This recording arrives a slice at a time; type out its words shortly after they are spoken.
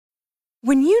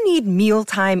When you need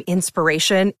mealtime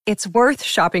inspiration, it's worth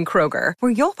shopping Kroger,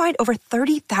 where you'll find over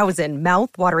 30,000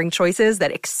 mouth-watering choices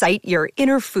that excite your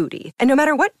inner foodie. And no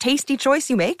matter what tasty choice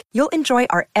you make, you'll enjoy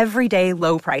our everyday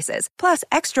low prices, plus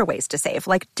extra ways to save,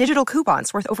 like digital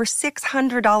coupons worth over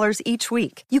 $600 each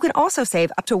week. You can also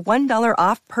save up to $1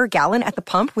 off per gallon at the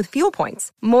pump with fuel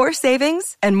points. More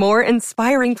savings and more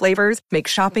inspiring flavors make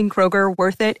shopping Kroger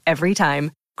worth it every time.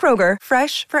 Kroger,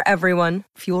 fresh for everyone.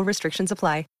 Fuel restrictions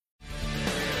apply.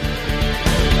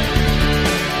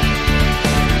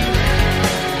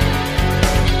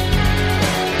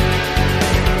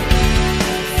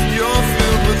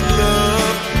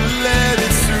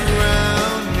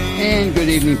 And good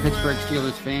evening, Pittsburgh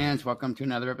Steelers fans. Welcome to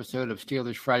another episode of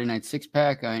Steelers Friday Night Six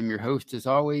Pack. I'm your host, as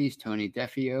always, Tony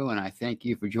Defio, and I thank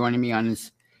you for joining me on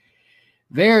this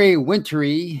very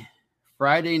wintry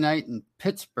Friday night in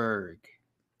Pittsburgh.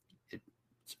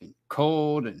 It's been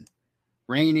cold and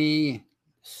rainy,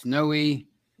 snowy,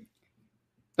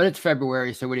 but it's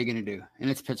February, so what are you going to do? And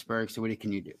it's Pittsburgh, so what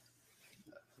can you do?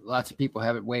 Lots of people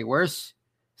have it way worse.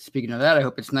 Speaking of that, I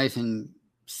hope it's nice and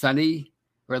sunny,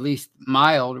 or at least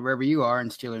mild, wherever you are in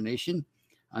Steeler Nation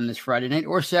on this Friday night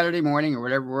or Saturday morning or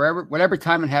whatever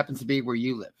time it happens to be where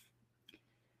you live.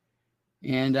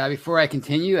 And before I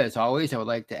continue, as always, I would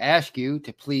like to ask you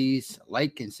to please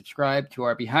like and subscribe to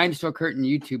our Behind the Steel Curtain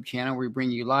YouTube channel, where we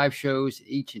bring you live shows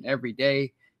each and every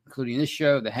day, including this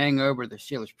show, The Hangover, the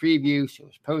Steelers Preview,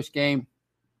 Steelers Postgame,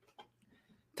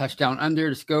 Touchdown Under,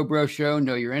 the Scobro Show,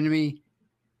 Know Your Enemy,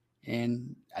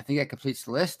 and I think that completes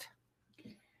the list.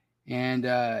 And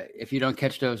if you don't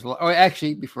catch those,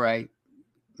 actually, before I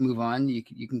move on, you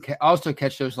can also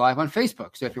catch those live on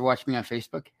Facebook. So if you're watching me on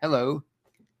Facebook, hello.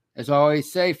 As I always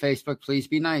say, Facebook, please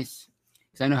be nice,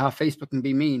 because I know how Facebook can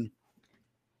be mean,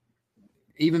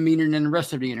 even meaner than the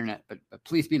rest of the internet. But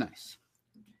please be nice.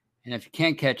 And if you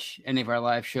can't catch any of our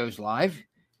live shows live,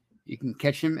 you can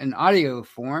catch them in audio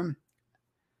form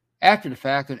after the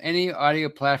fact on any audio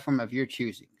platform of your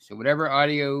choosing. So whatever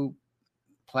audio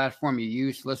platform you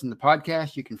use to listen to the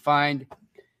podcast, you can find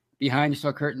Behind the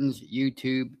Steel Curtains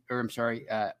YouTube,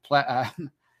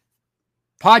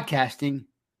 podcasting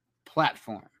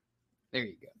platform. There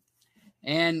you go.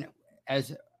 And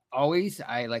as always,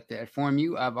 I like to inform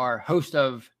you of our host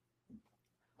of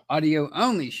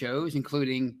audio-only shows,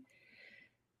 including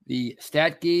the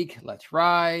Stat Geek, Let's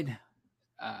Ride,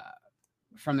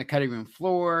 From the Cutting Room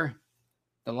Floor,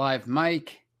 the Live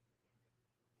Mic,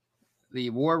 the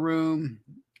War Room,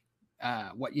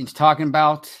 What Yin's Talking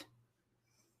About.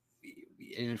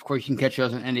 And, of course, you can catch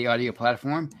those on any audio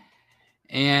platform.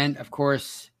 And, of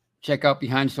course, check out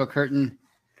Behind the Steel Curtain,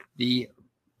 the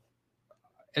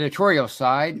editorial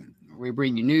side, where we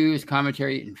bring you news,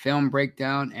 commentary, and film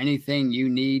breakdown. Anything you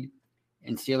need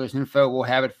in Steelers info, we'll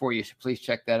have it for you. So please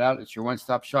check that out. It's your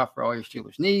one-stop shop for all your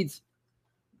Steelers needs.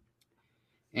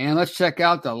 And let's check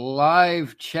out the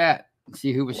live chat and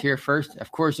see who was here first.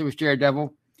 Of course, it was Jared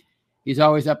Devil. He's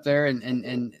always up there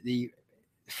in the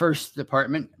first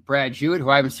department. Brad Jewett, who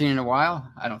I haven't seen in a while.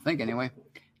 I don't think, anyway.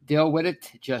 Dale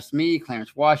Whittet, Just Me,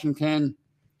 Clarence Washington,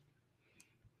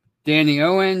 Danny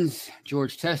Owens,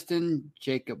 George Teston,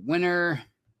 Jacob Winter,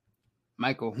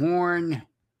 Michael Horn,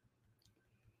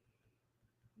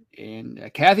 and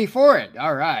Kathy Ford.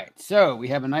 All right. So we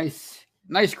have a nice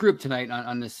group tonight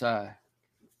on this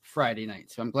Friday night.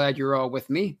 So I'm glad you're all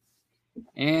with me.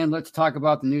 And let's talk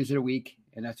about the news of the week.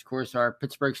 And that's, of course, our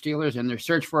Pittsburgh Steelers and their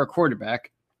search for a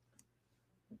quarterback.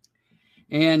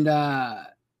 And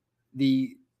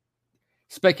the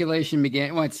speculation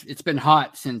began. Well, it's been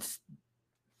hot since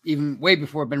even way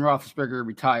before Ben Roethlisberger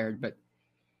retired,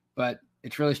 but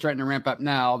it's really starting to ramp up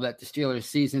now that the Steelers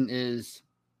season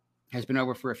has been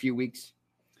over for a few weeks.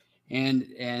 And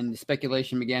the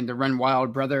speculation began to run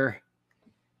wild, brother,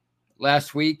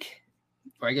 last week,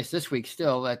 or I guess this week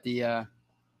still, at the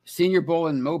Senior Bowl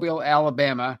in Mobile,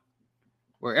 Alabama,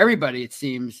 where everybody, it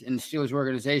seems, in the Steelers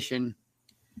organization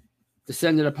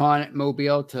descended upon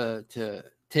Mobile to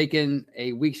take in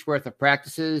a week's worth of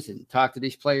practices and talk to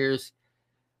these players,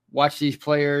 watch these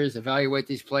players, evaluate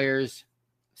these players.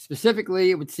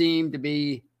 Specifically, it would seem to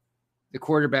be the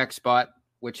quarterback spot,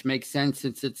 which makes sense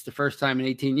since it's the first time in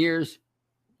 18 years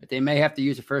that they may have to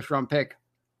use a first-round pick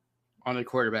on a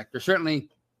quarterback. They're certainly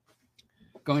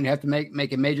going to have to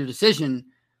make a major decision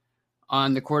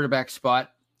on the quarterback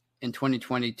spot in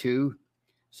 2022.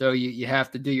 So you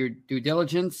have to do your due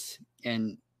diligence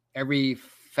in every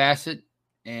facet,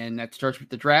 and that starts with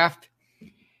the draft.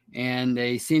 And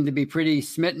they seem to be pretty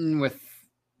smitten with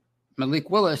Malik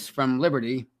Willis from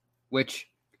Liberty, which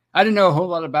I didn't know a whole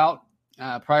lot about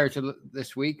prior to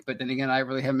this week. But then again, I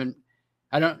really haven't been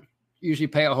 – I don't usually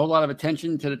pay a whole lot of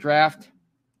attention to the draft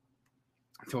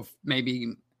until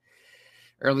maybe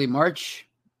early March.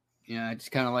 I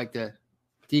just kind of like to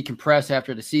decompress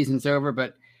after the season's over.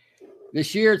 But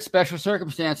this year, it's special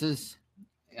circumstances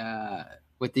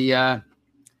with the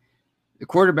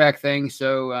quarterback thing.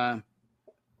 So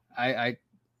I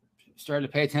started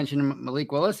to pay attention to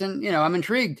Malik Willis, and I'm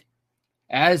intrigued,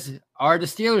 as are the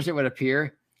Steelers, it would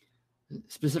appear,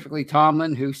 specifically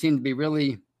Tomlin, who seemed to be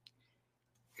really,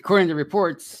 according to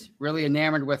reports, really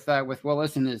enamored with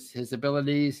Willis and his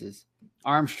abilities, his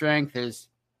arm strength, his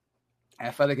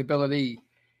athletic ability.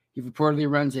 He reportedly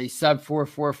runs a sub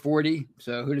 4.40.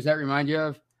 So who does that remind you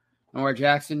of? Lamar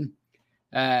Jackson.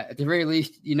 At the very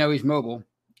least, he's mobile,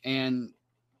 and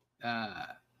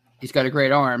he's got a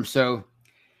great arm. So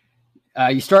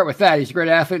you start with that. He's a great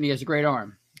athlete, and he has a great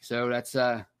arm. So that's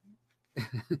the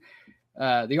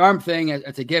arm thing.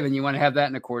 It's a given. You want to have that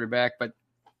in a quarterback. But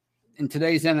in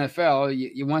today's NFL,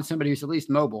 you want somebody who's at least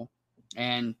mobile.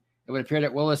 And it would appear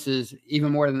that Willis is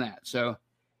even more than that. So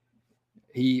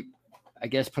he, I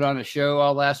guess, put on a show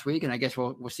all last week, and I guess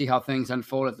we'll see how things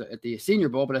unfold at the Senior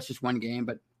Bowl, but that's just one game.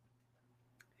 But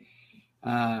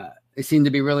they seem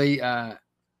to be really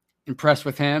impressed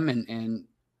with him, and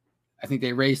I think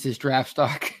they raised his draft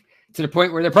stock to the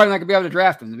point where they're probably not going to be able to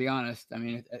draft him, to be honest. I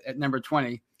mean, at number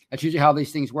 20, that's usually how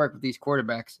these things work with these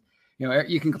quarterbacks.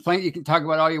 You can complain, you can talk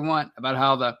about all you want about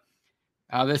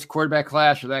how this quarterback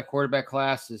class or that quarterback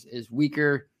class is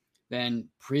weaker than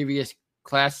previous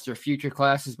classes or future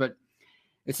classes, but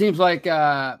it seems like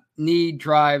need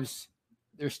drives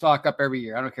their stock up every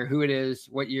year. I don't care who it is,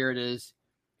 what year it is.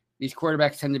 These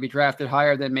quarterbacks tend to be drafted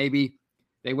higher than maybe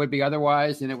they would be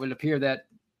otherwise, and it would appear that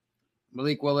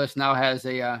Malik Willis now has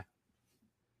a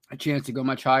chance to go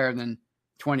much higher than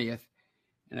 20th.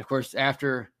 And of course,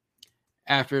 after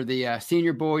the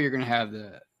Senior Bowl, you're going to have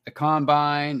the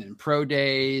combine and pro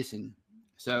days, and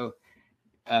so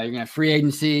you're going to have free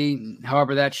agency. And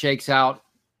however that shakes out,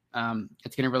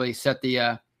 it's going to really set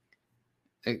the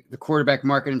quarterback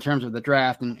market in terms of the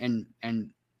draft and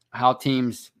how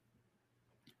teams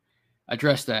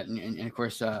address that. And of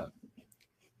course,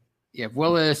 you have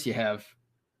Willis, you have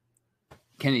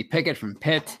Kenny Pickett from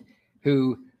Pitt,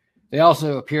 who they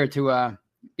also appear to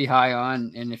be high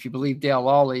on. And if you believe Dale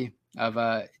Lawley of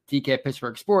DK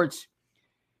Pittsburgh Sports,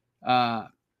 the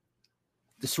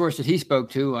source that he spoke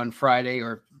to on Friday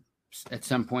or at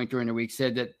some point during the week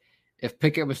said that if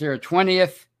Pickett was there at 20,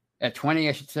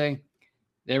 I should say,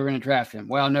 they were going to draft him.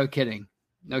 Well, no kidding.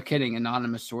 No kidding,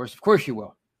 anonymous source. Of course you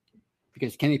will,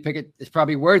 because Kenny Pickett is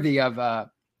probably worthy of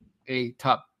a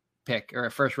top pick or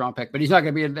a first-round pick, but he's not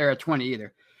going to be there at 20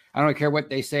 either. I don't care what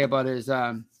they say about his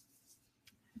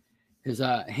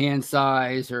hand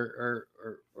size or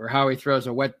how he throws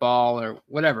a wet ball or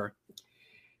whatever.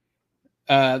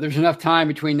 There's enough time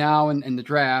between now and the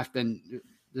draft, and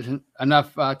there's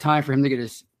enough time for him to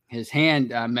get his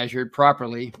hand measured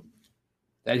properly,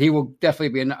 that he will definitely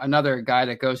be another guy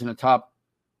that goes in the top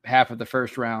half of the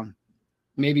first round,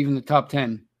 maybe even the top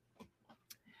 10.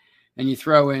 And you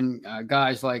throw in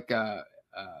guys like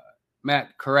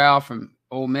Matt Corral from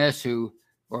Ole Miss,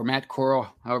 or Matt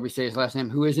Corral, however you say his last name,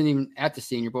 who isn't even at the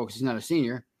Senior Bowl because he's not a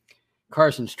senior,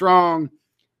 Carson Strong,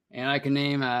 and I can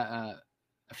name a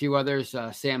few others,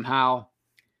 Sam Howell.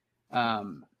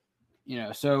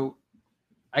 So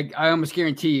I almost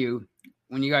guarantee you,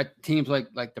 when you got teams like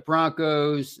the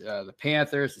Broncos, the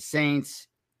Panthers, the Saints,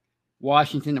 the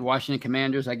Washington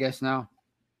Commanders, I guess now,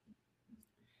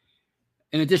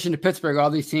 in addition to Pittsburgh, all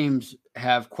these teams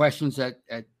have questions at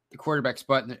the quarterback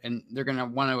spot, and they're going to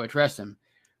want to address them.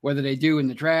 Whether they do in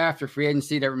the draft or free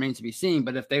agency, that remains to be seen.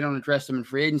 But if they don't address them in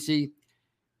free agency,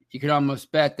 you could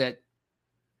almost bet that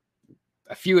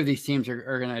a few of these teams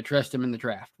are going to address them in the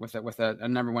draft with a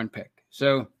number one pick.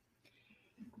 So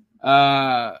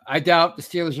I doubt the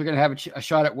Steelers are going to have a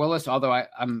shot at Willis, although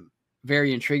I'm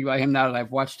very intrigued by him now that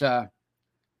I've watched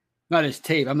not his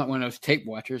tape. I'm not one of those tape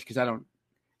watchers because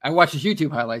I watch his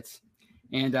YouTube highlights,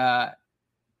 and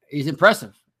he's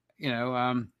impressive,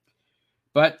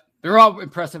 but they're all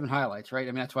impressive in highlights, right?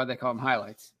 I mean, that's why they call them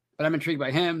highlights. But I'm intrigued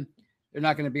by him. They're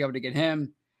not going to be able to get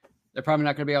him. They're probably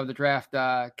not going to be able to draft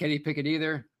Kenny Pickett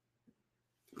either,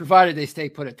 provided they stay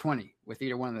put at 20 with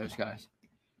either one of those guys.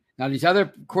 Now, these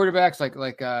other quarterbacks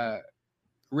like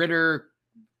Ritter,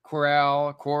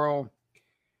 Corral,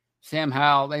 Sam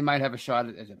Howell, they might have a shot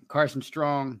at him. Carson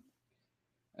Strong,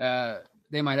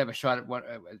 they might have a shot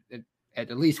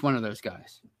at least one of those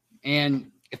guys.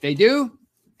 And if they do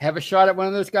have a shot at one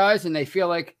of those guys and they feel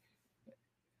like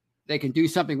they can do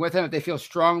something with him, if they feel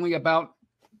strongly about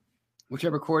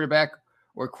whichever quarterback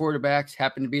or quarterbacks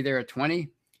happen to be there at 20,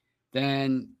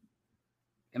 then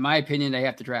in my opinion, they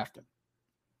have to draft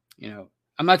him.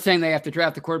 I'm not saying they have to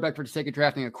draft the quarterback for the sake of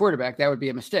drafting a quarterback. That would be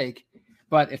a mistake.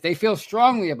 But if they feel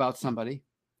strongly about somebody,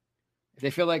 if they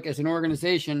feel like as an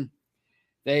organization,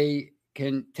 they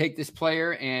can take this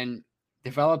player and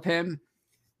develop him,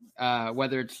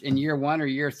 whether it's in year 1 or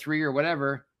year 3 or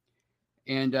whatever,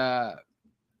 and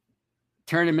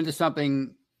turn him into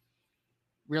something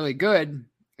really good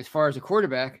as far as a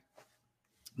quarterback,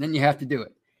 then you have to do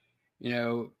it.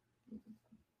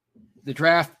 The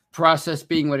draft process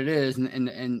being what it is,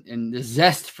 and the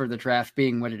zest for the draft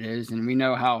being what it is, and we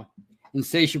know how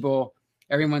insatiable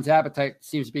everyone's appetite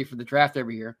seems to be for the draft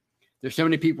every year. There's so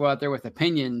many people out there with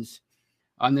opinions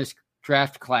on this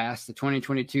draft class, the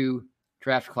 2022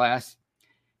 draft class.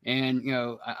 And,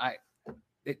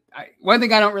 one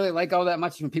thing I don't really like all that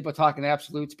much is when people talk in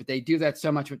absolutes, but they do that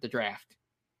so much with the draft.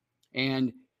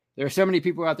 And there are so many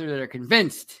people out there that are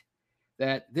convinced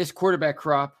that this quarterback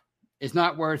crop is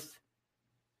not worth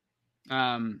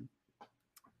bothering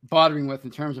with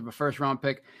in terms of a first round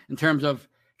pick, in terms of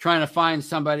trying to find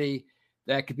somebody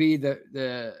that could be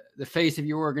the face of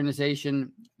your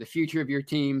organization, the future of your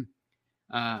team.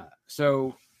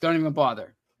 So don't even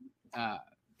bother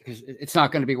because it's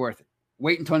not going to be worth it.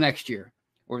 Wait until next year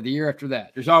or the year after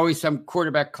that. There's always some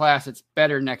quarterback class that's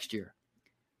better next year.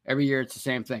 Every year it's the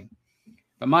same thing.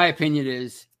 But my opinion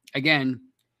is, again,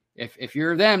 if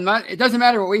you're them, it doesn't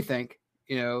matter what we think.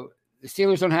 The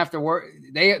Steelers don't have to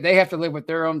worry. They have to live with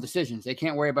their own decisions. They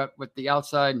can't worry about what the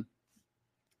outside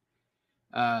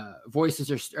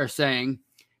voices are saying,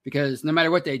 because no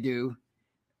matter what they do,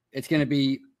 it's going to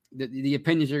be the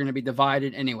opinions are going to be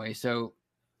divided anyway. So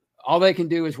all they can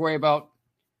do is worry about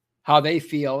how they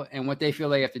feel and what they feel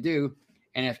they have to do.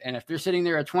 And if they're sitting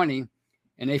there at 20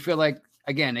 and they feel like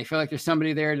there's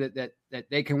somebody there that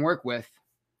they can work with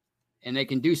and they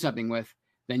can do something with,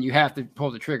 then you have to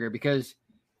pull the trigger, because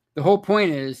the whole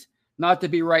point is not to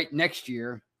be right next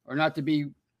year or not to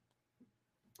be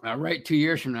right 2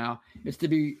 years from now. It's to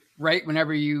be right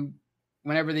whenever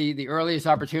the earliest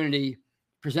opportunity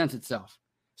presents itself.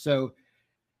 So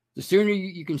the sooner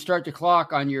you can start the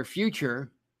clock on your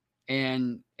future,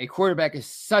 and a quarterback is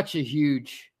such a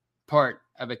huge part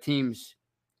of a team's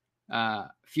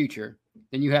future,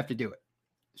 then you have to do it.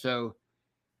 So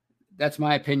that's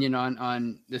my opinion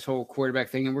on this whole quarterback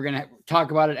thing. And we're going to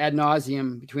talk about it ad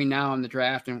nauseum between now and the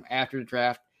draft and after the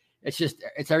draft. It's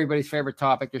everybody's favorite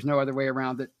topic. There's no other way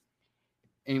around it.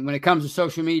 And when it comes to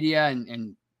social media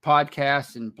and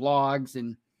podcasts and blogs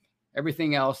and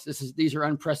everything else, these are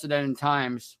unprecedented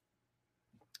times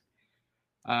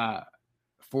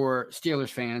for Steelers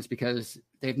fans, because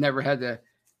they've never had to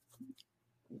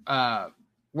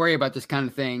worry about this kind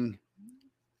of thing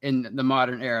in the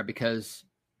modern era, because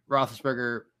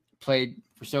Roethlisberger played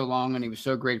for so long and he was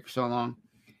so great for so long.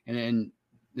 And then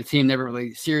the team never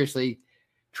really seriously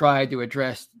tried to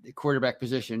address the quarterback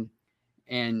position.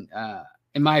 And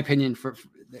in my opinion,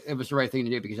 it was the right thing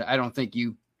to do, because I don't think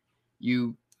you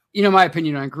know my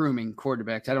opinion on grooming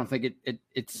quarterbacks. I don't think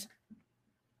it's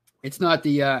not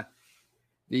the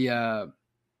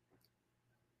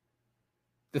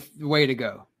way to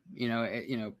go.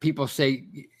 People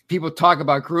talk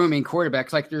about grooming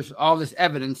quarterbacks like there's all this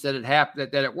evidence that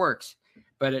that it works,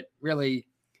 but it really,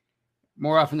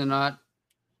 more often than not,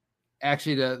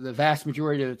 actually the vast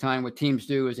majority of the time, what teams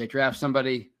do is they draft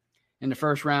somebody in the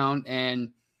first round, and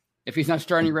if he's not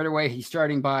starting right away, he's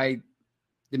starting by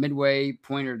the midway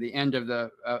point or the end of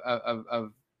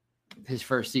of his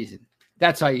first season.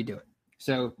 That's how you do it.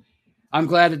 So I'm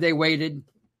glad that they waited,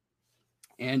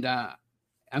 and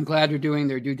I'm glad they're doing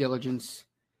their due diligence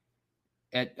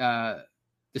at the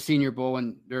Senior Bowl,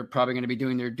 and they're probably going to be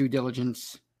doing their due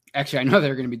diligence. Actually, I know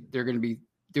they're going to be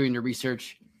doing their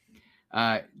research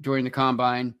during the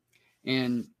combine,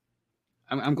 and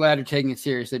I'm glad they're taking it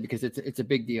seriously, because it's a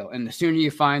big deal. And the sooner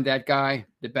you find that guy,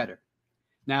 the better.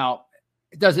 Now,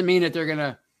 it doesn't mean that they're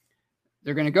gonna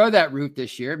go that route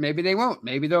this year. Maybe they won't.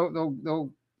 Maybe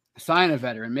they'll sign a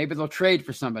veteran. Maybe they'll trade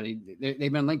for somebody.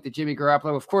 They've been linked to Jimmy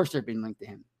Garoppolo. Of course, they've been linked to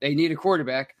him. They need a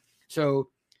quarterback, so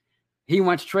he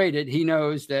wants traded. He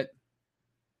knows that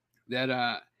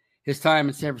his time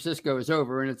in San Francisco is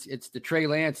over, and it's the Trey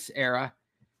Lance era.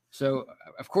 So,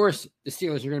 of course, the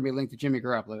Steelers are going to be linked to Jimmy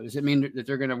Garoppolo. Does it mean that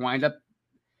they're going to wind up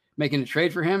making a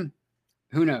trade for him?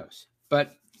 Who knows?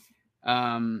 But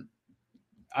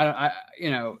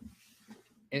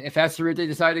if that's the route they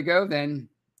decide to go, then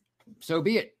so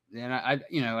be it. And I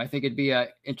think it'd be a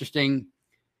interesting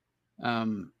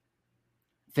thing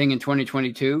in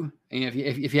 2022. And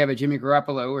if you have a Jimmy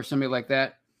Garoppolo or somebody like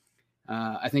that,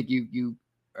 I think you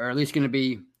are at least going to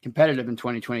be competitive in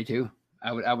 2022.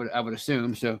 I would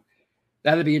assume. So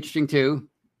that'd be interesting too.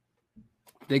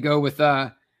 They go with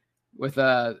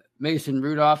Mason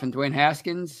Rudolph and Dwayne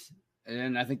Haskins,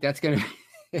 and I think that's gonna.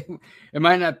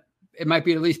 It might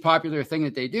be the least popular thing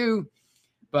that they do,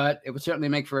 but it would certainly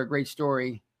make for a great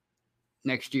story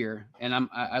next year. And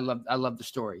I love the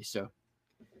story. So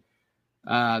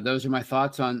those are my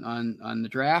thoughts on the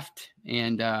draft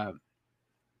and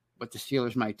what the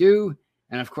Steelers might do.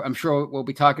 And of course, I'm sure we'll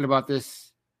be talking about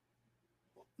this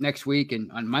next week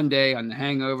and on Monday on The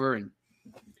Hangover, and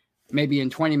maybe in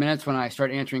 20 minutes when I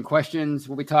start answering questions,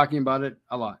 we'll be talking about it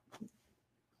a lot.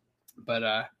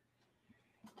 But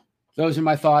those are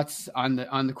my thoughts on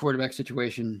the quarterback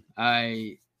situation.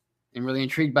 I am really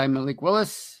intrigued by Malik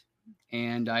Willis,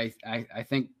 and I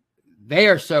think they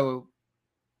are so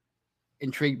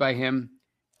intrigued by him,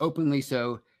 openly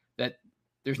so, that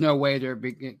there's no way they're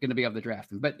going to be able to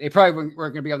draft him. But they probably weren't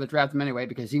going to be able to draft him anyway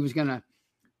because he was going to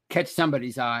catch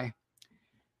somebody's eye.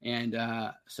 And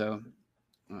so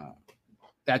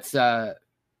that's the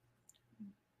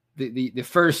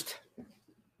first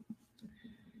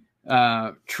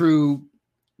true,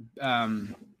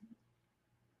 in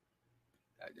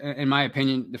my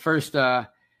opinion, the first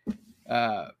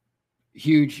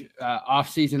huge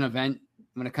off-season event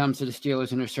when it comes to the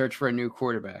Steelers in their search for a new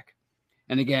quarterback.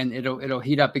 And again, it'll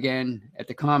heat up again at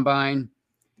the combine,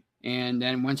 and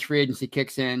then once free agency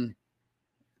kicks in,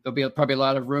 there'll be probably a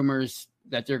lot of rumors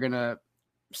that they're going to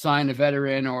sign a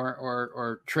veteran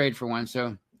or trade for one.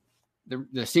 So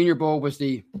the Senior Bowl was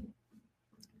the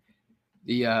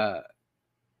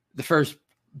first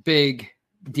big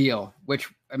deal, which,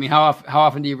 I mean, how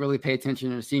often do you really pay attention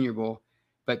to the Senior Bowl?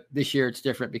 But this year it's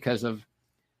different because of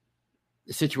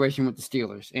the situation with the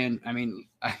Steelers. And I mean,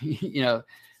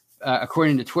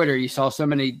 according to Twitter, you saw so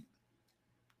many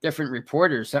different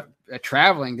reporters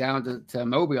traveling down to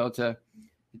Mobile to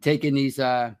take in these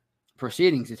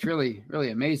proceedings. It's really,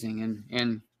 really amazing.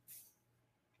 And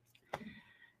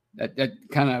that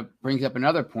kind of brings up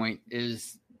another point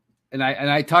is, and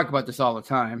I talk about this all the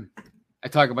time. I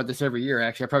talk about this every year.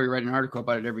 Actually, I probably write an article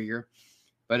about it every year,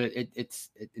 but it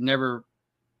never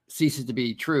ceases to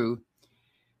be true.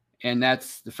 And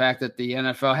that's the fact that the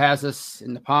NFL has us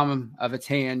in the palm of its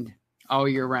hand all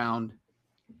year round.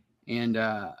 And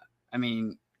I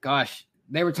mean, gosh,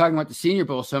 they were talking about the Senior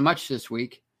Bowl so much this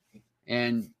week,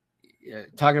 and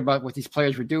talking about what these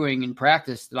players were doing in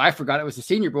practice, that I forgot it was the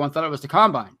Senior Bowl and thought it was the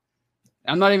combine.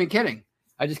 I'm not even kidding.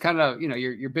 I just kind of,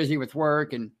 you're busy with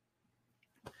work and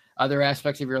other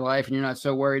aspects of your life, and you're not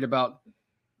so worried about,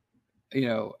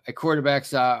 a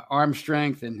quarterback's arm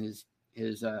strength and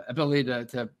his ability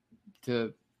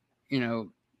to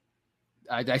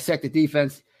dissect the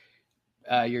defense.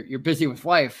 You're busy with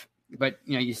life, but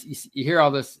you hear all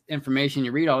this information,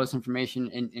 you read all this information,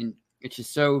 and it's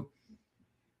just so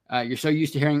you're so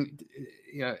used to hearing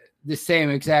the same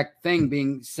exact thing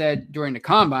being said during the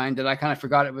combine that I kind of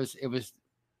forgot it was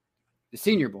the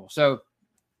Senior Bowl. So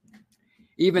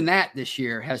even that this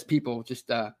year has people just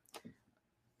at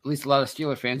least a lot of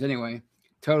Steeler fans anyway,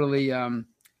 totally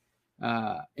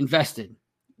invested.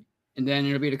 And then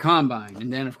it'll be the combine,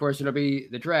 and then of course it'll be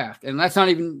the draft, and that's not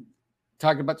even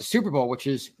talking about the Super Bowl, which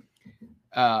is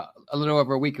a little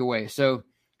over a week away. So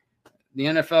the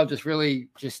NFL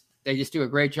they just do a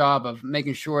great job of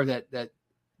making sure that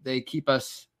they keep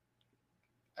us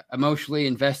emotionally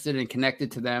invested and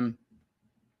connected to them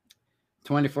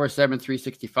 24/7,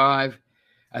 365.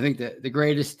 I think the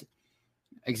greatest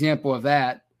example of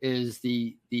that is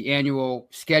the annual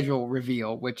schedule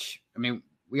reveal, which, I mean,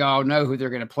 we all know who they're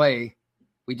going to play.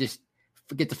 We just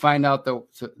forget to find out the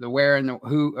where and the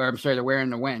who, or I'm sorry, the where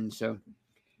and the when. So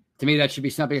to me, that should be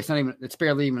something it's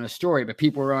barely even a story, but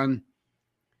people are on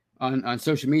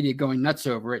social media going nuts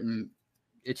over it. And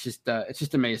it's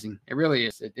just amazing. It really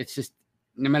is. It's just,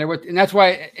 no matter what. And that's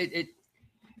why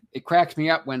it cracks me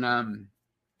up when,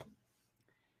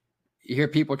 you hear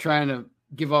people trying to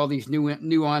give all these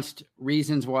nuanced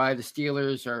reasons why the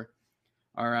Steelers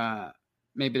are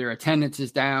maybe their attendance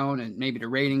is down and maybe the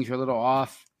ratings are a little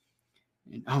off.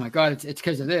 And, oh my God, it's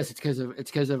because of this. It's because of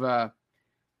the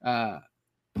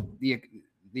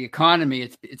economy.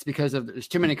 It's because of there's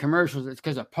too many commercials. It's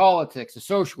because of politics, the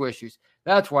social issues.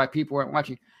 That's why people aren't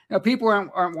watching. People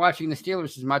aren't watching the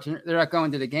Steelers as much, and they're not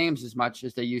going to the games as much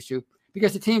as they used to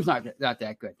because the team's not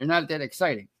that good. They're not that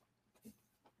exciting.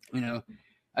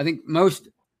 I think most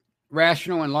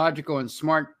rational and logical and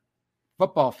smart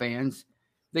football fans,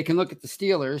 they can look at the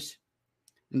Steelers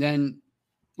and then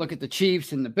look at the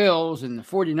Chiefs and the Bills and the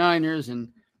 49ers and,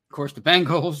 of course, the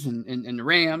Bengals and the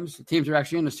Rams, the teams that are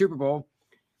actually in the Super Bowl.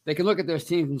 They can look at those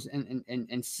teams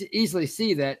and easily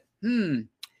see that, the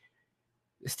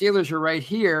Steelers are right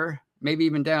here, maybe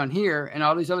even down here, and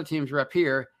all these other teams are up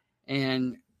here,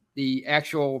 and the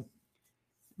actual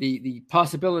the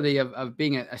possibility of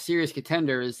being a serious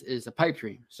contender is a pipe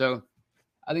dream. So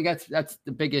I think that's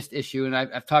the biggest issue, and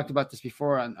I've talked about this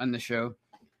before on the show.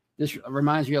 This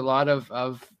reminds me a lot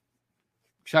of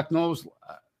Chuck Noll's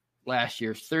last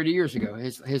year, 30 years ago,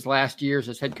 his last years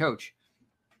as head coach.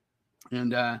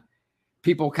 And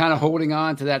people kind of holding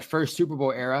on to that first Super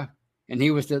Bowl era, and he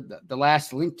was the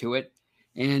last link to it.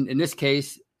 And in this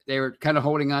case, they were kind of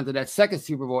holding on to that second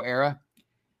Super Bowl era,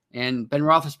 and Ben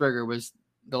Roethlisberger was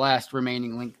the last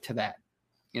remaining link to that,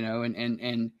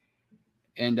 and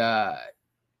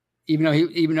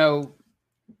even though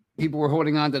people were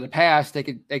holding on to the past, they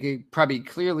could probably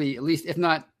clearly, at least if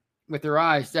not with their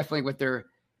eyes, definitely with their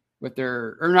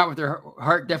or not with their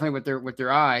heart, definitely with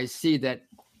their eyes, see that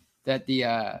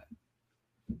the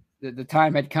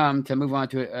time had come to move on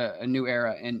to a new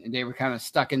era, and they were kind of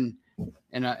stuck they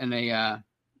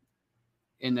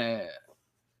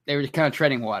were kind of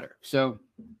treading water. So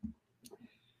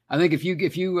I think if you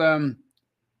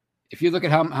look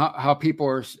at how people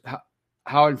are,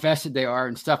 how invested they are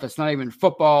in stuff, it's not even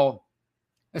football.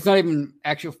 It's not even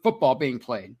actual football being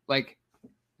played, like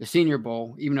the Senior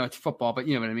Bowl, even though it's football, but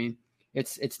you know what I mean?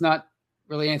 It's not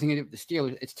really anything to do with the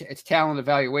Steelers. It's talent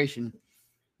evaluation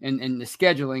and the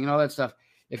scheduling and all that stuff.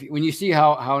 When you see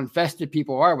how invested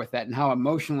people are with that and how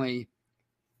emotionally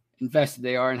invested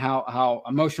they are and how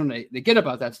emotional they get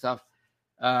about that stuff,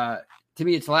 to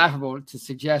me, it's laughable to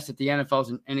suggest that the NFL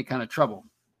is in any kind of trouble.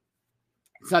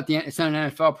 It's not an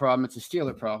NFL problem. It's a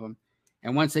Steeler problem.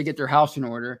 And once they get their house in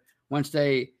order, once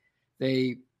they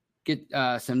get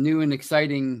some new and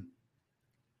exciting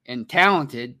and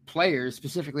talented players,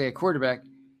 specifically a quarterback,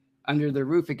 under the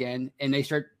roof again, and they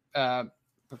start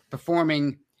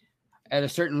performing at a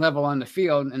certain level on the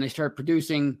field, and they start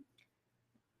producing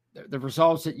the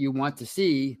results that you want to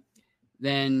see,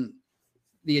 then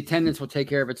the attendance will take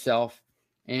care of itself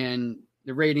and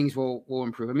the ratings will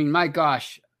improve. I mean, my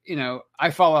gosh,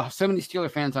 I follow so many Steeler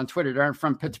fans on Twitter that aren't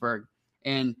from Pittsburgh,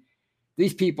 and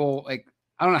these people, like,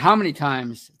 I don't know how many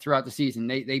times throughout the season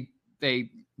they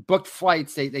booked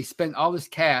flights, they spent all this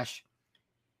cash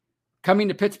coming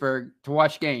to Pittsburgh to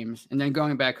watch games and then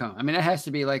going back home. I mean, that has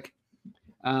to be like,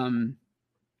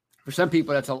 for some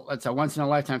people, that's a once in a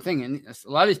lifetime thing, and a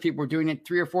lot of these people were doing it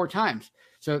 3 or 4 times.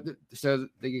 So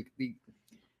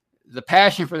the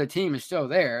passion for the team is still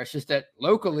there. It's just that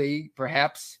locally,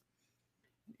 perhaps,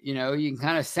 you can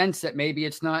kind of sense that maybe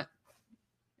it's not.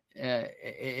 The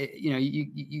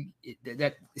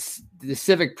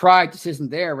civic pride just isn't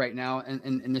there right now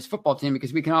in this football team,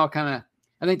 because we can all kind of,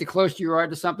 I think the closer you are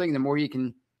to something, the more you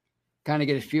can kind of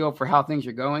get a feel for how things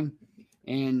are going.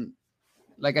 And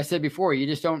like I said before, you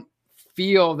just don't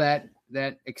feel that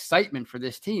excitement for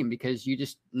this team because you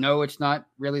just know it's not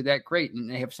really that great, and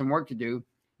they have some work to do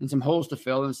and some holes to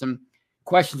fill and some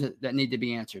questions that need to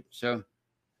be answered. So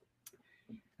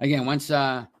again, once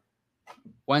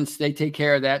they take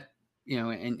care of that,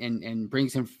 and bring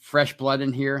some fresh blood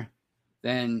in here,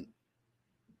 then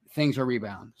things will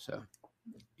rebound. So,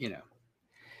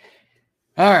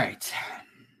 all right.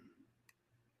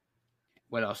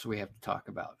 What else do we have to talk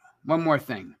about? One more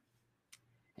thing,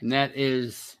 and that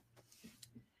is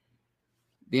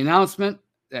the announcement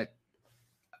that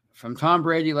from Tom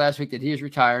Brady last week that he is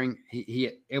retiring.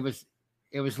 It was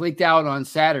leaked out on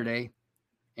Saturday,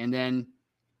 and then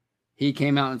he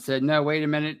came out and said, "No, wait a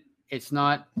minute, it's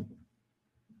not.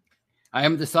 I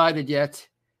haven't decided yet.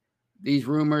 These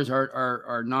rumors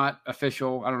are not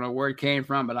official. I don't know where it came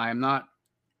from, but I have not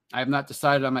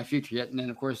decided on my future yet." And then,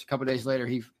 of course, a couple of days later,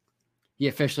 he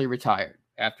officially retired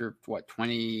after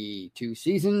 22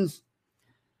 seasons.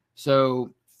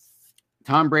 So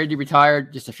Tom Brady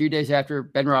retired just a few days after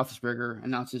Ben Roethlisberger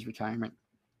announced his retirement.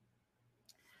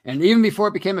 And even before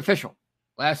it became official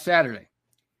last Saturday,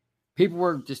 people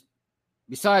were just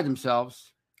beside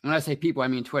themselves. When I say people, I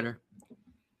mean Twitter,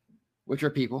 which are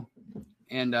people.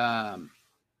 And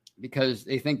because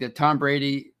they think that Tom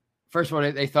Brady, first of all,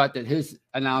 they thought that his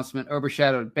announcement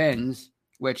overshadowed Ben's,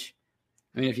 which,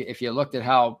 I mean, if you looked at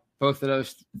how both of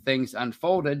those things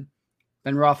unfolded,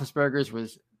 Ben Roethlisberger's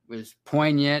was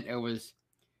poignant. It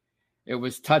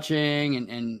was touching,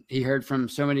 and he heard from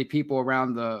so many people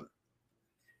around the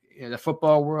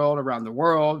football world, around the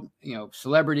world,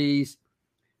 celebrities,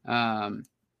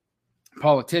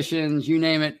 politicians, you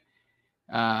name it,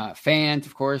 fans,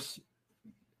 of course,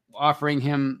 offering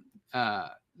him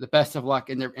the best of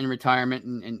luck in retirement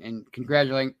and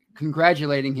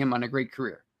congratulating him on a great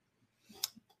career.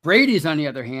 Brady's, on the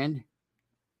other hand,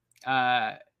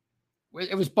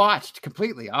 it was botched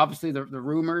completely. Obviously, the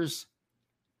rumors.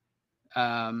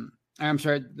 I I'm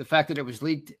sorry, the fact that it was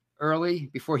leaked early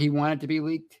before he wanted to be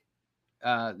leaked,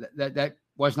 that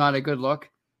was not a good look.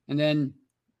 And then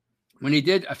when he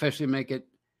did officially make it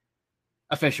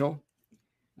official,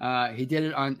 he did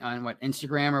it on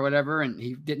Instagram or whatever, and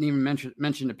he didn't even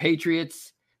mention the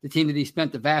Patriots, the team that he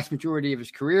spent the vast majority of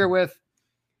his career with.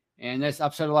 And that's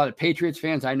upset a lot of Patriots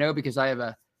fans. I know, because I have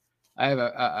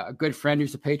a good friend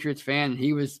who's a Patriots fan, and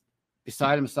he was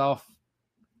beside himself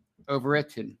over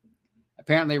it. And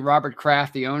apparently Robert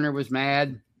Kraft, the owner, was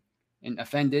mad and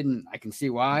offended, and I can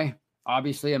see why.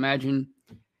 Obviously, imagine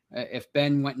if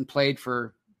Ben went and played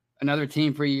for another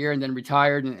team for a year and then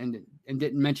retired and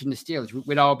didn't mention the Steelers.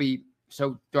 We'd all be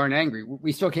so darn angry.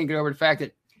 We still can't get over the fact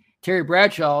that Terry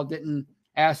Bradshaw didn't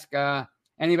ask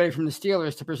anybody from the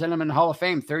Steelers to present him in the Hall of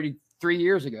Fame 33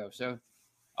 years ago. So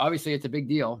obviously it's a big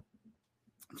deal.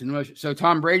 So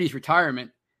Tom Brady's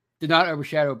retirement did not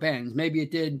overshadow Ben's. Maybe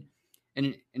it did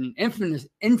in an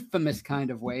infamous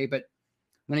kind of way, but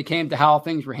when it came to how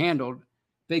things were handled,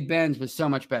 Big Ben's was so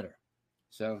much better.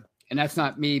 So, and that's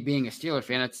not me being a Steeler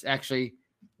fan. It's actually,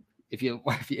 if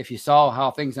you saw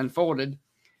how things unfolded,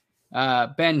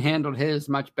 Ben handled his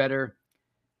much better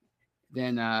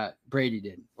than Brady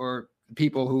did, or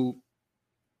people who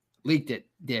leaked it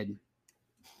did.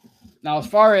 Now, as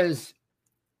far as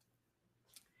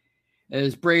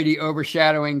Brady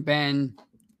overshadowing Ben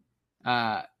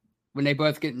when they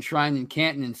both get enshrined in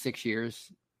Canton in 6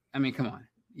 years, I mean, come on.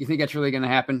 You think that's really going to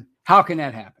happen? How can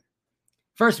that happen?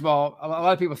 First of all, a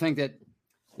lot of people think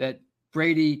that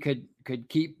Brady could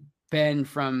keep Ben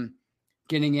from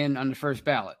getting in on the first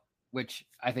ballot, which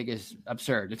I think is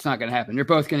absurd. It's not going to happen. They're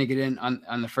both going to get in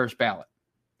on the first ballot.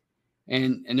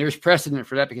 And there's precedent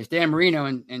for that, because Dan Marino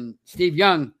and Steve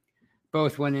Young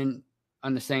both went in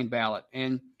on the same ballot.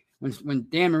 And when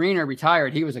Dan Marino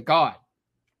retired, he was a god.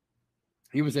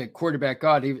 He was a quarterback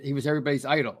god. He was everybody's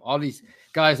idol. All these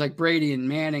guys like Brady and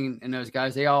Manning and those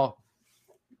guys, they all,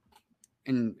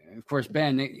 and of course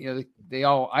Ben, they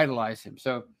all idolized him.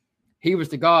 So he was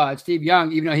the god. Steve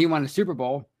Young, even though he won a Super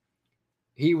Bowl,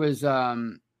 he was,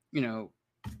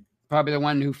 probably the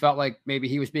one who felt like maybe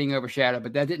he was being overshadowed,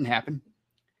 but that didn't happen.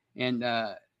 And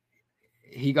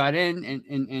he got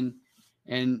in,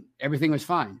 and everything was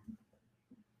fine.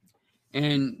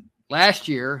 And last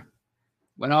year,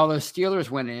 when all those Steelers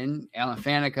went in, Alan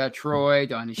Faneca, Troy,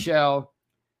 Donnie Shell,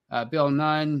 Bill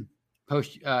Nunn,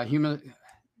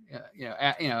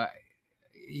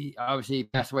 he obviously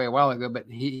passed away a while ago, but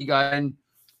he got in.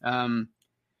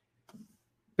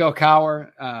 Bill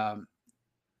Cowher,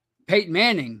 Peyton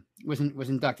Manning was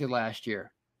inducted last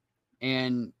year.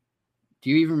 And do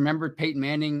you even remember Peyton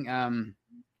Manning? Do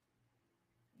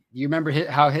you remember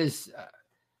how his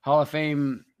Hall of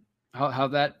Fame, how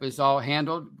that was all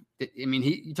handled? I mean,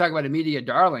 you talk about a media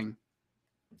darling.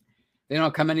 They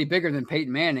don't come any bigger than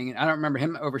Peyton Manning. And I don't remember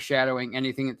him overshadowing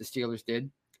anything that the Steelers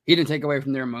did. He didn't take away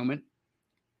from their moment.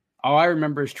 All I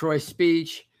remember is Troy's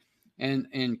speech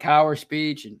and Cowher's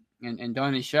speech and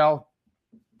Donnie Shell.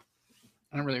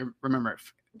 I don't really remember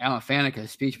Alan Faneca's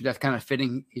speech, but that's kind of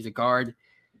fitting. He's a guard.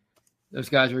 Those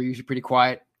guys were usually pretty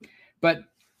quiet. But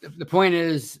the point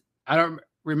is, I don't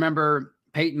remember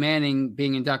Peyton Manning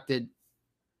being inducted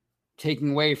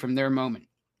taking away from their moment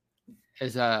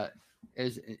as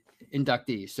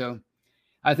inductees. So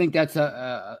I think that's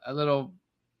a little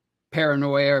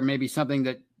paranoia, or maybe something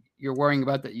that you're worrying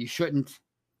about that you shouldn't.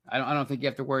 I don't think you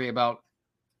have to worry about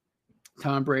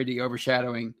Tom Brady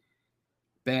overshadowing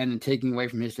Ben and taking away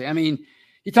from his day. I mean,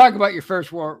 you talk about your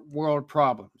first world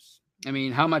problems. I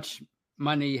mean, how much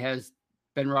money has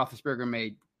Ben Roethlisberger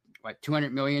made? What,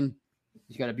 $200 million?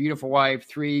 He's got a beautiful wife,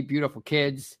 3 beautiful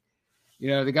kids.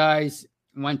 The guy's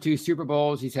won 2 Super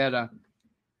Bowls. He's had a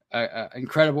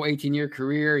incredible 18-year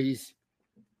career. He's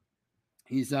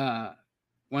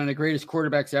one of the greatest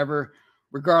quarterbacks ever,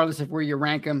 regardless of where you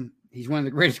rank him. He's one of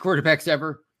the greatest quarterbacks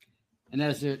ever, and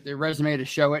that's the resume to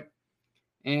show it.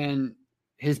 And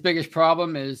his biggest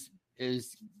problem is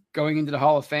going into the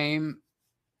Hall of Fame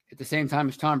at the same time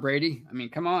as Tom Brady. I mean,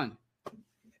 come on.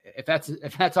 If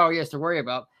that's all he has to worry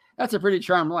about, that's a pretty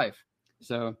charmed life.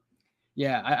 So,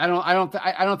 yeah, I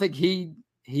don't think he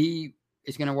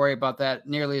is going to worry about that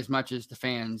nearly as much as the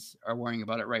fans are worrying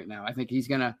about it right now. I think he's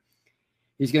gonna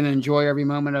enjoy every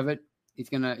moment of it. He's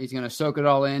gonna soak it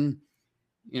all in.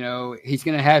 He's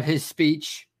gonna have his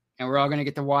speech, and we're all gonna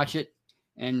get to watch it,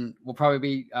 and we'll probably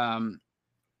be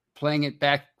playing it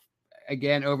back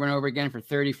again over and over again for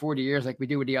 30, 40 years, like we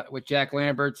do with Jack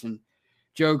Lambert's and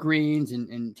Joe Green's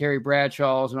and Terry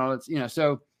Bradshaw's and all that.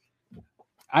 So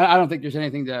I don't think there's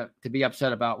anything to be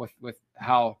upset about with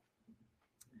how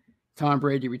Tom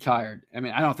Brady retired. I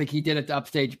mean, I don't think he did it to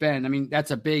upstage Ben. I mean,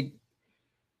 that's a big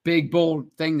big,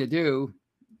 bold thing to do,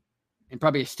 and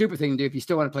probably a stupid thing to do if you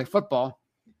still want to play football,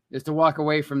 is to walk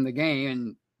away from the game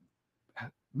and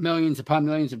millions upon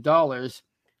millions of dollars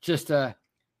just to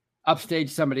upstage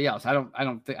somebody else.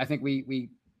 I think we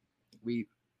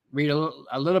read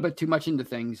a little bit too much into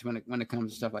things when it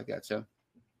comes to stuff like that. So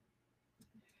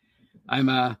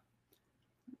I'm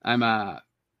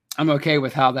okay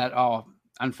with how that all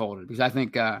unfolded, because I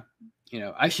think I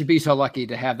should be so lucky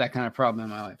to have that kind of problem in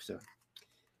my life. So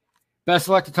best of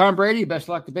luck to Tom Brady, best of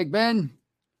luck to Big Ben,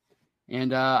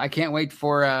 and I can't wait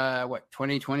for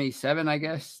 2027, I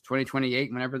guess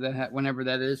 2028, whenever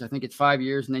that is. I think it's 5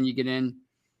 years, and then you get in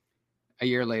a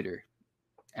year later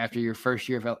after your first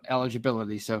year of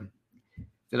eligibility. So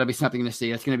that'll be something to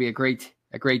see. That's going to be a great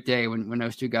day when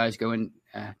those two guys go in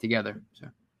together. So,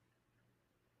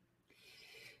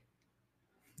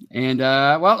 and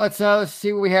let's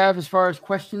see what we have as far as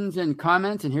questions and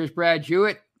comments. And here's Brad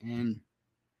Jewett. And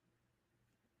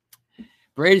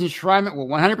Brady's enshrinement will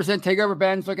 100% take over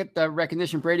Ben's. Look at the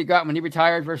recognition Brady got when he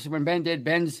retired versus when Ben did.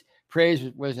 Ben's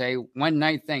praise was a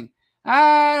one-night thing.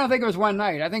 I don't think it was one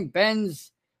night. I think Ben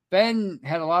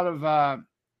had a lot of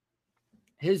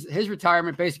his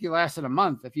retirement basically lasted a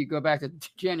month. If you go back to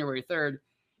January 3rd,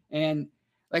 and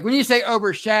like when you say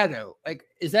overshadow, like,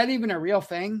 is that even a real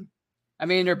thing? I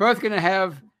mean, they're both going to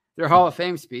have their Hall of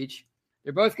Fame speech.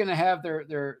 They're both going to have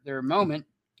their moment.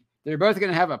 They're both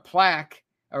going to have a plaque,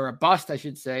 or a bust, I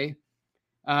should say.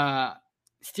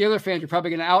 Steeler fans are probably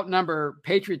going to outnumber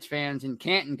Patriots fans in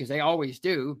Canton, because they always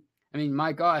do. I mean,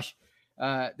 my gosh,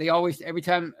 they always, every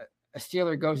time a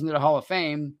Steeler goes into the Hall of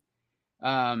Fame,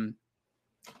 Steeler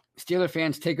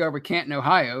fans take over Canton,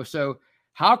 Ohio. So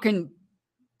how can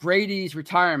Brady's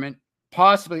retirement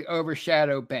possibly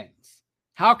overshadow Ben's?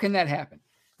 How can that happen?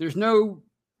 There's no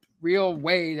real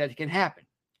way that it can happen.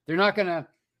 They're not gonna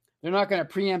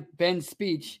preempt Ben's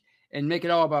speech and make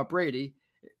it all about Brady.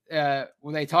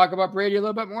 Will they talk about Brady a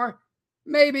little bit more?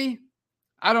 Maybe.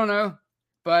 I don't know.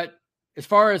 But as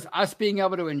far as us being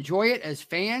able to enjoy it as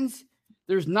fans,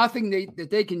 there's nothing that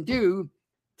they can do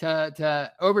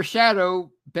to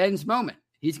overshadow Ben's moment.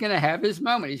 He's going to have his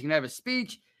moment. He's going to have a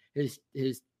speech. The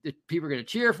people are going to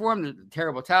cheer for him. The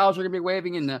terrible towels are going to be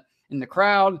waving in the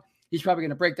crowd. He's probably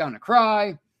going to break down and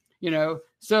cry.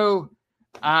 So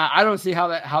I don't see how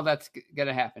that's going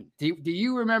to happen. Do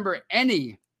you remember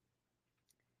any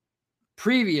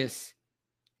previous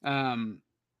Hall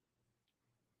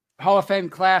of Fame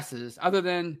classes other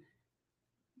than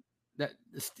the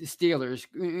Steelers?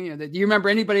 Do you remember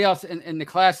anybody else in the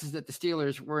classes that the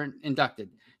Steelers weren't inducted?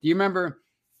 Do you remember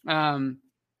when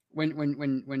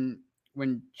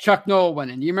Chuck Noll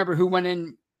went in? Do you remember who went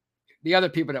in? The other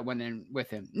people that went in with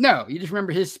him? No, you just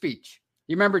remember his speech.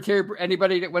 You remember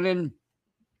anybody that went in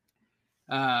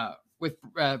with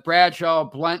Bradshaw,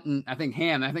 Blunt, and I think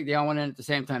Ham? I think they all went in at the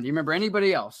same time. Do you remember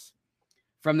anybody else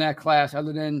from that class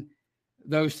other than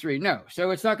those three? No. So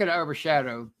it's not going to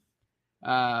overshadow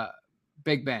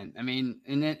Big Ben. I mean,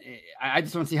 and then I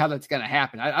just don't see how that's going to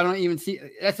happen. I don't even see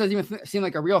that. Doesn't even seem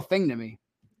like a real thing to me,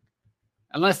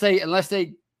 unless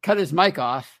they cut his mic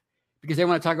off because they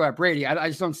want to talk about Brady. I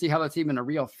just don't see how that's even a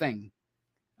real thing.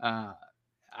 I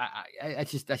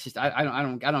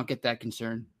don't get that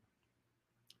concern.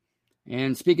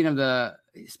 And speaking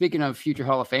of future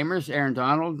Hall of Famers, Aaron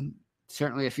Donald,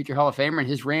 certainly a future Hall of Famer, and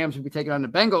his Rams will be taking on the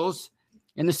Bengals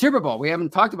in the Super Bowl. We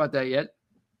haven't talked about that yet.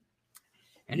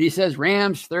 And he says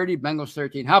Rams 30, Bengals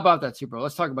 13. How about that Super Bowl?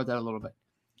 Let's talk about that a little bit.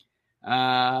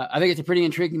 I think it's a pretty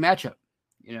intriguing matchup.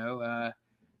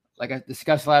 Like I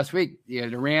discussed last week,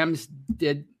 the Rams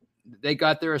they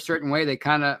got there a certain way. They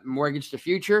kind of mortgaged the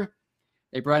future.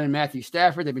 They brought in Matthew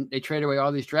Stafford. They traded away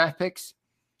all these draft picks,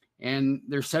 and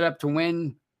they're set up to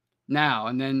win now.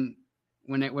 And then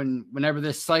whenever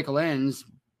this cycle ends,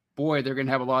 boy, they're going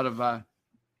to have a lot of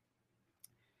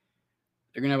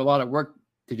work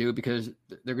to do, because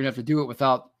they're going to have to do it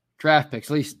without draft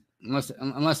picks, at least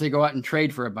unless they go out and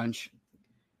trade for a bunch.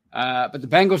 But the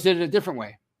Bengals did it a different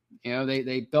way.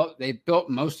 They built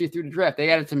mostly through the draft. They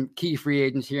added some key free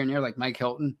agents here and there, like Mike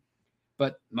Hilton,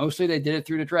 but mostly they did it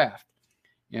through the draft.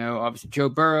 Obviously Joe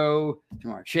Burrow,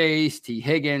 Jamar Chase, T.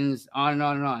 Higgins, on and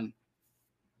on and on.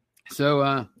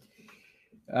 So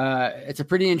it's a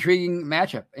pretty intriguing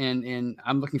matchup, and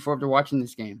I'm looking forward to watching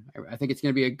this game. I think it's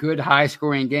going to be a good,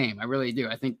 high-scoring game. I really do.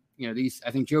 I think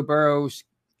I think Joe Burrow's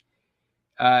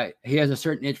he has a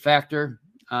certain it factor.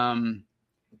 And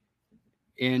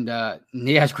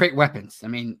he has great weapons. I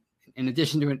mean, in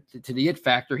addition to the it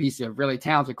factor, he's a really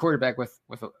talented quarterback with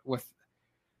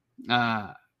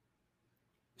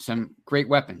some great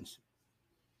weapons.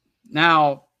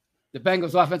 Now, the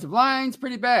Bengals' offensive line's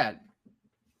pretty bad.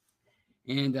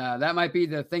 And that might be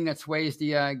the thing that sways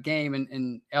the game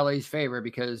in LA's favor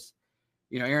because,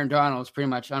 Aaron Donald is pretty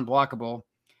much unblockable.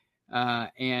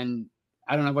 And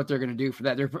I don't know what they're going to do for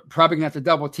that. They're probably going to have to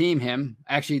double team him.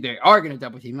 Actually, they are going to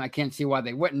double team him. I can't see why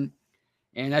they wouldn't.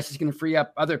 And that's just going to free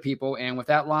up other people. And with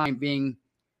that line being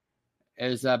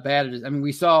as bad as,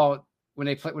 we saw when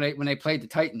they played the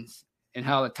Titans and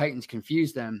how the Titans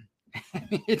confused them.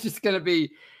 It's just going to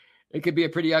be, it could be a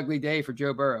pretty ugly day for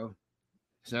Joe Burrow.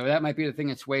 So that might be the thing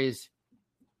that sways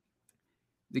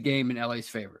the game in LA's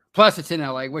favor. Plus, it's in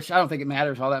LA, which I don't think it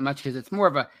matters all that much because it's more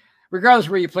of a, regardless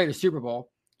of where you play the Super Bowl,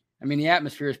 the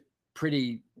atmosphere is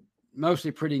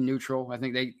mostly pretty neutral. I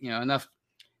think they,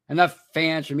 enough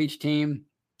fans from each team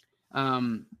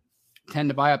tend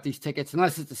to buy up these tickets,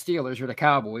 unless it's the Steelers or the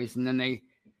Cowboys, and then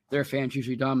their fans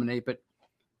usually dominate. But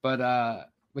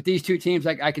with these two teams,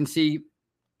 I can see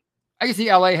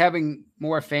LA having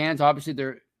more fans. Obviously,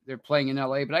 they're playing in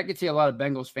LA, but I could see a lot of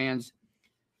Bengals fans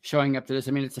showing up to this.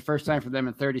 It's the first time for them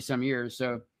in 30 some years.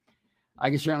 So I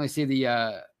can certainly see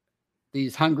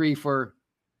these hungry for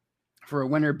a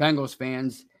winner Bengals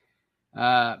fans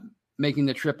making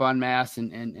the trip en masse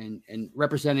and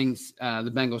representing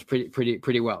the Bengals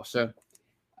pretty well. So,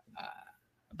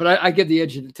 but I give the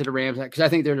edge to the Rams because I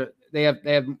think they're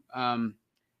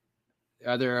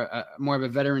more of a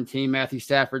veteran team. Matthew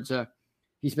Stafford's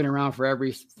he's been around forever.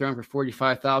 He's thrown for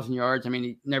 45,000 yards.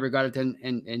 He never got it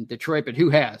in Detroit, but who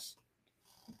has?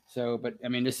 So, but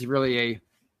this is really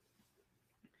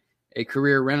a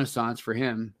career renaissance for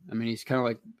him. He's kind of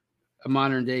like a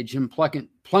modern day Jim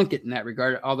Plunkett in that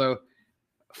regard, although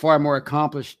far more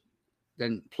accomplished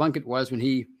than Plunkett was when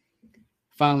he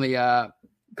finally got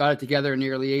it together in the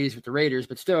early 80s with the Raiders.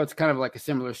 But still, it's kind of like a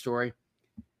similar story.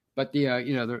 But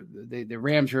the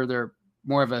Rams they're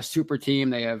more of a super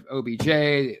team. They have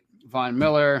OBJ, Von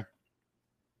Miller.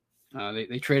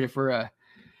 They traded for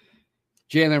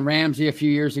Jalen Ramsey a few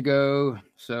years ago.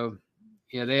 So,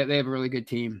 yeah, they have a really good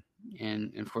team.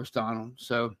 And of course, Donald.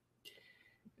 So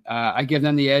I give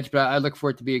them the edge, but I look for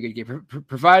it to be a good game.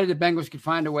 Provided the Bengals could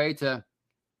find a way to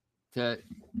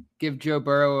give Joe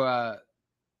Burrow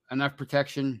enough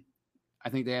protection, I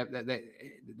think they're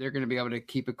going to be able to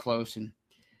keep it close. And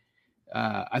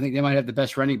I think they might have the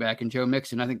best running back in Joe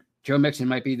Mixon. I think Joe Mixon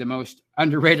might be the most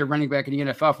underrated running back in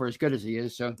the NFL for as good as he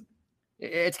is. So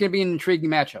it's going to be an intriguing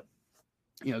matchup.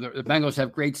 The Bengals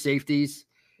have great safeties.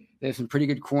 They have some pretty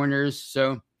good corners.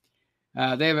 So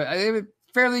they have a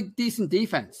fairly decent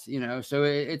defense, so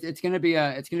it's going to be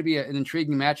an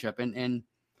intriguing matchup. And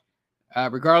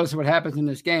regardless of what happens in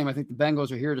this game, I think the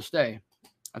Bengals are here to stay.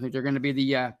 I think they're going to be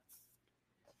the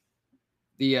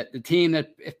team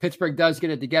that if Pittsburgh does get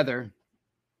it together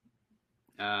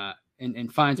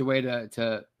and finds a way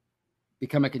to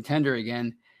become a contender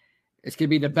again, it's going to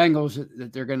be the Bengals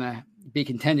that they're going to be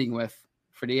contending with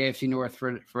for the AFC North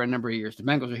for a number of years. The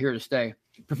Bengals are here to stay,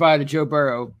 provided Joe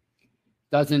Burrow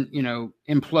doesn't,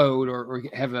 implode or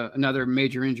have another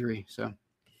major injury. So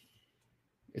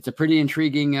it's a pretty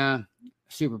intriguing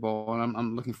Super Bowl, and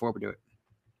I'm looking forward to it.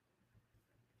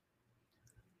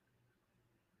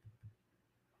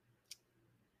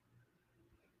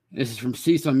 This is from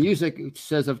Cecil Music, which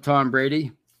says of Tom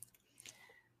Brady,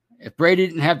 if Brady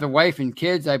didn't have the wife and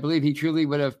kids, I believe he truly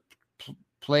would have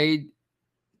played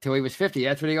till he was 50.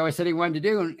 That's what he always said he wanted to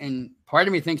do. And part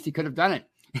of me thinks he could have done it.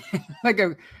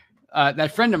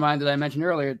 That friend of mine that I mentioned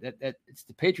earlier, that it's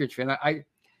the Patriots fan. I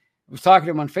was talking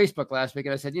to him on Facebook last week,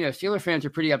 and I said, Steelers fans are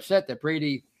pretty upset that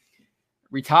Brady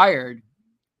retired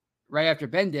right after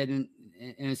Ben did, and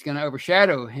it's going to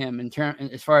overshadow him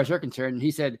as far as they're concerned. And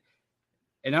he said,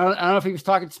 and I don't know if he was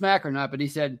talking smack or not, but he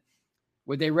said,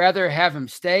 would they rather have him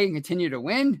stay and continue to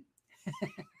win?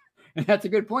 And that's a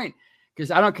good point,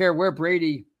 because I don't care where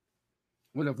Brady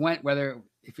would have went, whether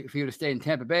if he would have stayed in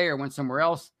Tampa Bay or went somewhere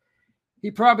else,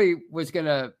 he probably was going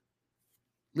to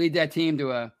lead that team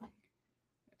to at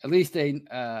least a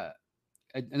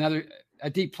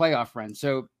deep playoff run.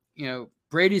 So,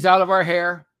 Brady's out of our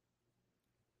hair,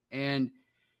 and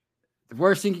the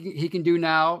worst thing he can do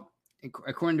now,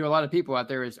 according to a lot of people out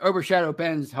there, is overshadow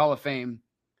Ben's Hall of Fame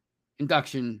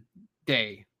induction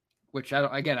day, which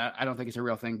I don't think it's a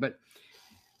real thing, but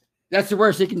that's the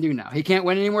worst he can do now. He can't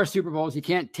win any more Super Bowls. He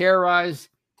can't terrorize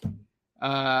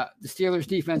the Steelers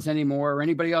defense anymore or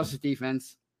anybody else's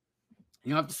defense. You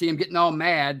don't have to see him getting all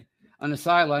mad on the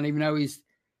sideline, even though he's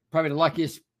probably the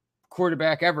luckiest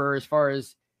quarterback ever as far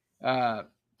as, how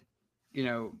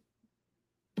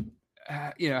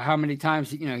many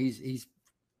times, he's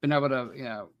been able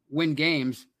to, win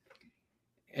games.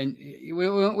 And we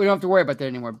don't have to worry about that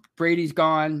anymore. Brady's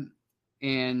gone,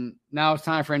 and now it's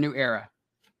time for a new era.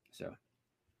 So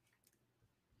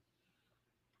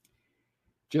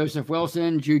Joseph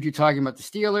Wilson, Juju talking about the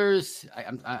Steelers.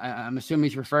 I'm assuming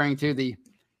he's referring to the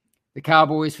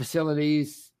Cowboys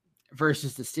facilities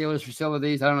versus the Steelers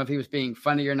facilities. I don't know if he was being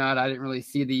funny or not. I didn't really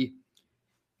see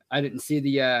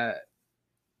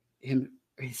him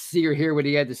see or hear what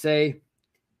he had to say.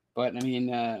 But I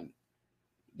mean,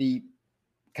 the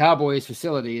Cowboys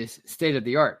facility is state of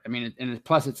the art. I mean, and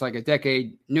plus it's like a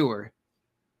decade newer,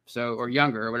 so, or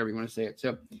younger, or whatever you want to say it.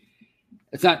 So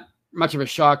it's not much of a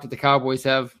shock that the Cowboys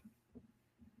have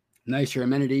nicer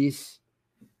amenities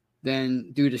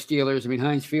than do the Steelers. I mean,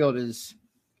 Heinz Field is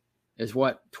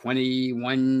what, 20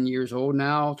 years old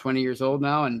now,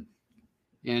 and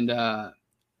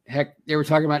heck, they were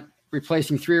talking about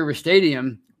replacing Three River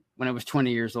Stadium when it was 20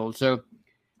 years old. So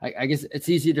I guess it's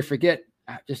easy to forget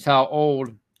just how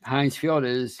old Heinz Field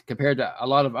is compared to a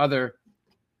lot of other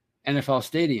NFL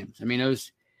stadiums. I mean,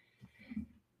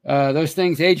 those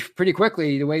things age pretty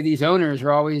quickly. The way these owners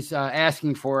are always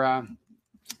asking for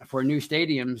new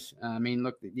stadiums. I mean,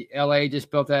 look, the LA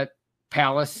just built that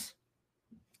Palace.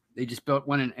 They just built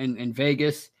one in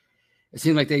Vegas. It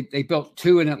seems like they built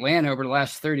two in Atlanta over the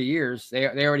last 30 years. They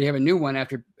already have a new one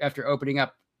after opening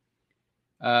up.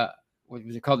 What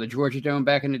was it called? The Georgia Dome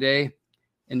back in the day,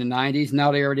 in the 90s.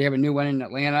 Now they already have a new one in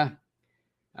Atlanta.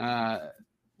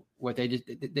 They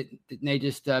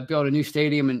just built a new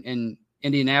stadium in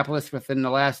Indianapolis within the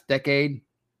last decade.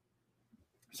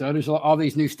 So there's all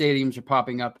these new stadiums are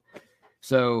popping up.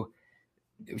 So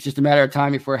it was just a matter of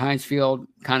time before Heinz Field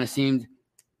kind of seemed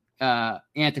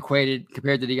antiquated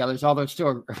compared to the others, although it's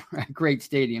still a great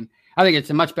stadium. I think it's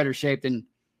in much better shape than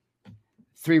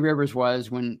Three Rivers was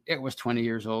when it was 20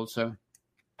 years old. So,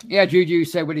 yeah, Juju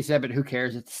said what he said, but who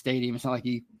cares? It's a stadium. It's not like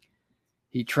he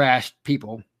trashed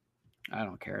people. I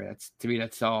don't care. To me,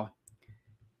 that's all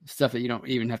stuff that you don't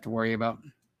even have to worry about.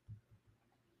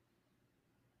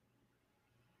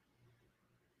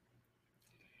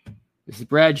 This is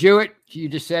Brad Jewett. You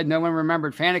just said no one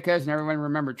remembered Fanekas and everyone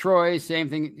remembered Troy. Same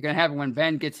thing is going to happen when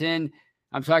Ben gets in.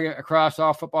 I'm talking across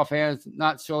all football fans,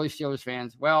 not solely Steelers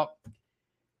fans. Well,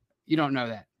 you don't know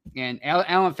that. And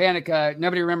Alan Faneca,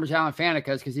 nobody remembers Alan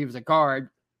Fanekas because he was a guard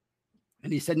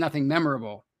and he said nothing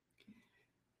memorable.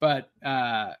 But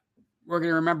we're going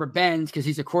to remember Ben's because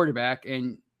he's a quarterback,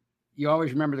 and you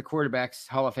always remember the quarterbacks'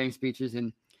 Hall of Fame speeches,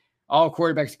 and all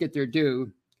quarterbacks get their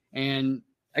due. And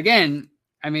again,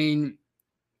 I mean,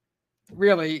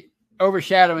 really,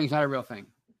 overshadowing is not a real thing.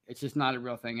 It's just not a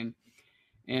real thing.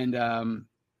 And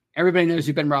everybody knows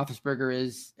who Ben Roethlisberger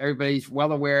is. Everybody's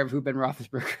well aware of who Ben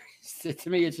Roethlisberger is. To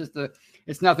me, it's just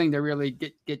it's nothing to really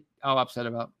get all upset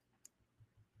about.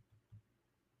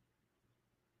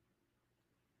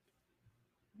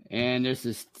 And there's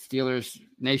this Steelers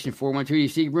Nation 412. You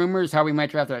see rumors how we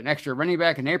might draft an extra running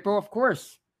back in April? Of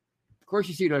course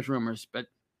you see those rumors, but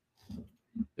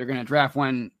they're going to draft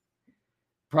one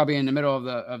probably in the middle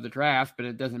of the draft, but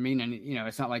it doesn't mean any,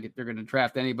 it's not like they're going to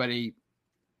draft anybody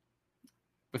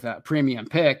with a premium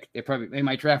pick. They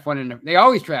might draft one they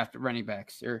always draft running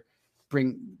backs or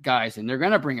bring guys in. They're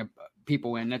going to bring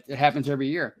people in. It happens every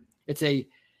year. It's a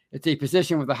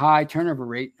position with a high turnover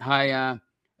rate, high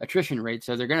attrition rate.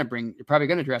 So they're probably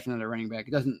going to draft another running back.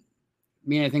 It doesn't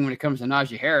mean anything when it comes to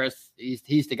Najee Harris.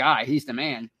 He's the guy. He's the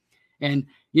man. And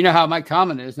you know how Mike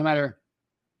Tomlin is. No matter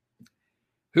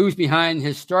who's behind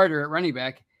his starter at running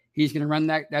back, he's going to run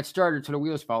that starter till the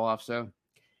wheels fall off. So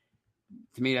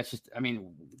to me, that's just, a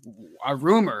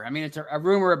rumor. It's a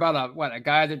rumor about a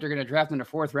guy that they're going to draft in the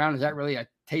fourth round. Is that really a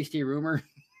tasty rumor?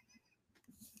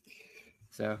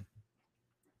 So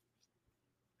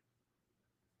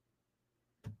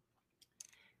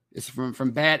this is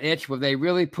from Bad Itch. Will they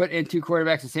really put in two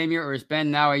quarterbacks the same year, or is Ben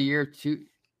now a year two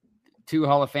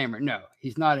Hall of Famer? No,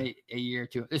 he's not a year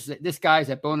two. This guy's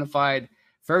a bona fide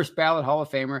first ballot Hall of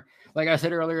Famer. Like I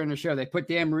said earlier in the show, they put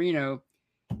Dan Marino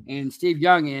and Steve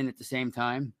Young in at the same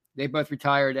time. They both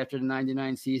retired after the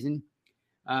 99 season.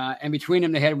 And between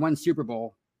them, they had one Super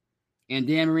Bowl. And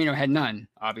Dan Marino had none,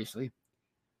 obviously.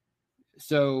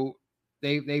 So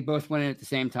they both went in at the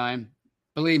same time.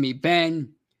 Believe me,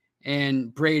 Ben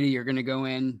and Brady are going to go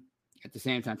in at the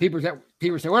same time. People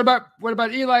say, what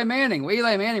about Eli Manning? Well,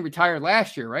 Eli Manning retired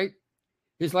last year, right?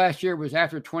 His last year was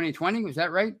after 2020. Was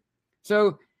that right?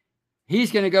 So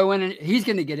he's going to go in and he's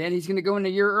going to get in. He's going to go in a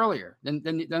year earlier than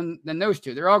those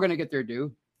two. They're all going to get their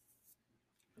due.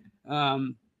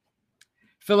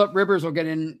 Phillip Rivers will get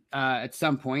in at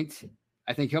some point.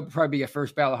 I think he'll probably be a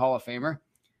first ballot Hall of Famer.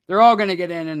 They're all going to get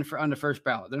in on the first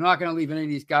ballot. They're not going to leave any of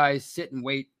these guys sit and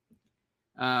wait.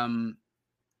 Like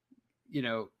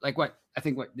what? I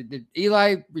think did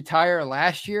Eli retire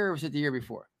last year, or was it the year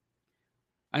before?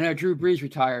 I know Drew Brees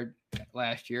retired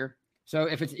last year. So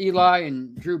if it's Eli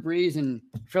and Drew Brees and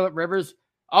Phillip Rivers,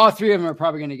 all three of them are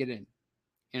probably going to get in,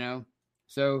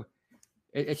 So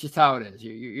it's just how it is.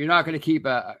 You're not going to keep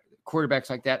quarterbacks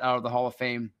like that out of the Hall of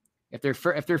Fame. If they're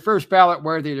first ballot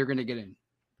worthy, they're going to get in.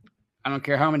 I don't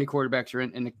care how many quarterbacks are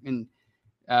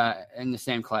in the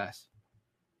same class.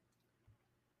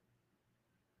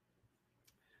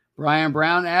 Brian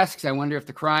Brown asks, I wonder if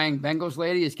the crying Bengals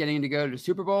lady is getting to go to the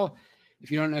Super Bowl. If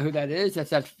you don't know who that is,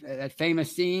 that's that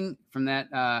famous scene from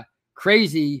that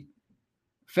crazy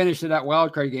finish to that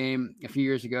wild card game a few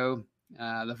years ago.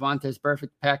 The Vontaze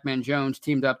Burfict, Pac-Man Jones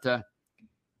teamed up to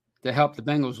help the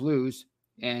Bengals lose.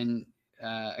 And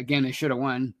again, they should have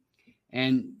won.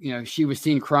 And, she was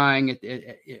seen crying at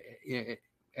the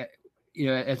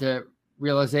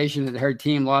realization that her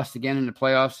team lost again in the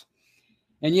playoffs.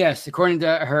 And yes, according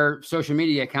to her social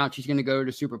media account, she's going to go to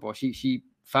the Super Bowl. She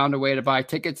found a way to buy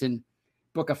tickets and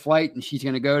book a flight, and she's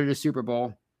going to go to the Super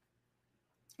Bowl.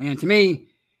 And to me,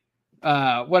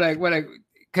 that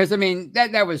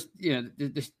was,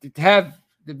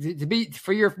 to be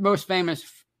for your most famous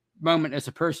moment as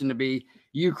a person to be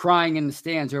you crying in the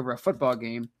stands over a football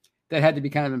game, that had to be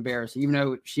kind of embarrassing, even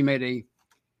though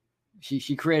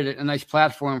she created a nice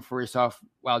platform for herself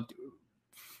while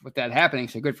with that happening.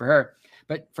 So good for her.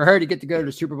 But for her to get to go to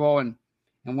the Super Bowl and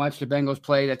watch the Bengals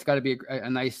play, that's got to be a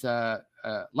nice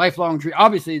lifelong dream.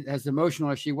 Obviously, as emotional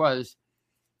as she was,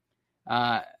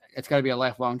 it's got to be a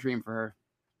lifelong dream for her.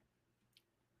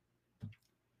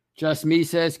 Just Me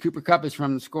says, Cooper Kupp is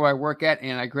from the school I work at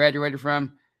and I graduated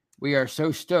from. We are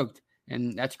so stoked.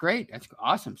 And that's great. That's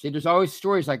awesome. See, there's always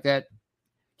stories like that.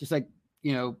 Just like,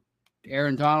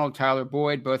 Aaron Donald, Tyler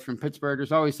Boyd, both from Pittsburgh.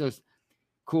 There's always those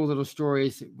cool little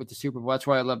stories with the Super Bowl. That's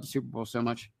why I love the Super Bowl so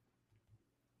much.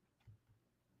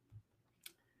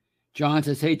 John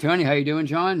says, hey, Tony, how you doing,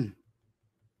 John?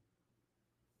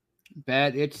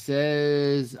 Bad Itch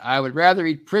says, I would rather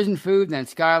eat prison food than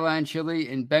Skyline chili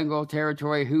in Bengal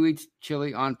territory. Who eats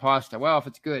chili on pasta? Well, if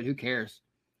it's good, who cares?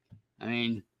 I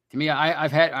mean, to me, I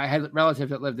had relatives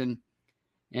that lived in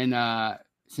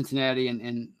Cincinnati,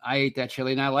 and I ate that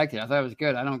chili, and I liked it. I thought it was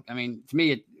good. To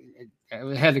me, it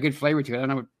had a good flavor to it. I don't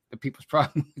know what the people's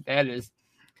problem with that is.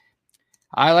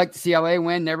 I like to see LA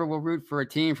win. Never will root for a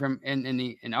team from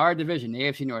in our division, the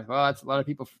AFC North. Well, that's a lot of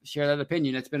people share that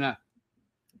opinion. It's been a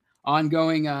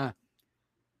ongoing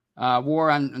war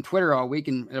on Twitter all week,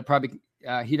 and it'll probably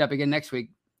heat up again next week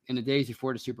in the days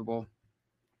before the Super Bowl.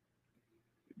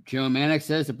 Joe Manick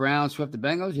says the Browns swept the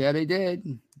Bengals. Yeah, they did.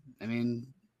 I mean,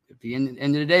 at the end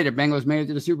of the day, the Bengals made it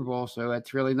to the Super Bowl, so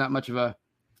that's really not much of a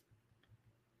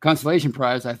consolation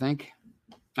prize, I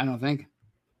don't think.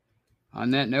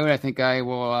 On that note, I think I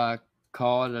will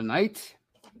call it a night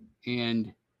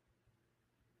and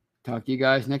talk to you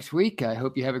guys next week. I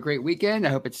hope you have a great weekend.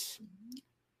 I hope it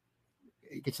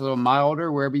gets a little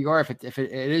milder wherever you are. If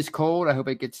it is cold, I hope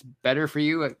it gets better for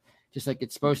you, just like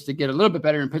it's supposed to get a little bit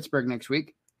better in Pittsburgh next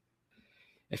week.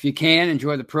 If you can,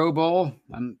 enjoy the Pro Bowl.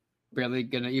 I'm barely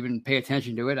going to even pay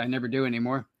attention to it. I never do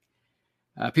anymore.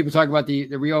 People talk about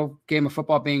the real game of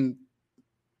football being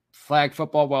flag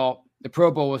football. Well, the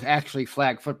Pro Bowl was actually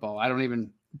flag football. I don't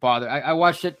even bother. I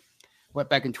watched it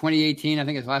back in 2018. I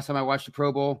think it's the last time I watched the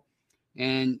Pro Bowl.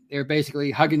 And they were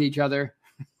basically hugging each other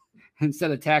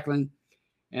instead of tackling.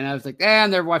 And I was like,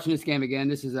 I'm never watching this game again.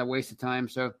 This is a waste of time.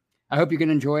 So I hope you can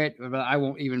enjoy it, but I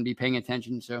won't even be paying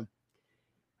attention. So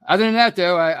other than that,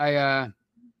 though, I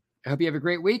hope you have a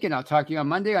great week, and I'll talk to you on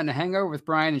Monday on The Hangover with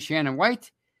Brian and Shannon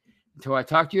White. Until I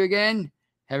talk to you again,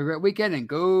 have a great weekend and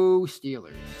go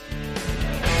Steelers.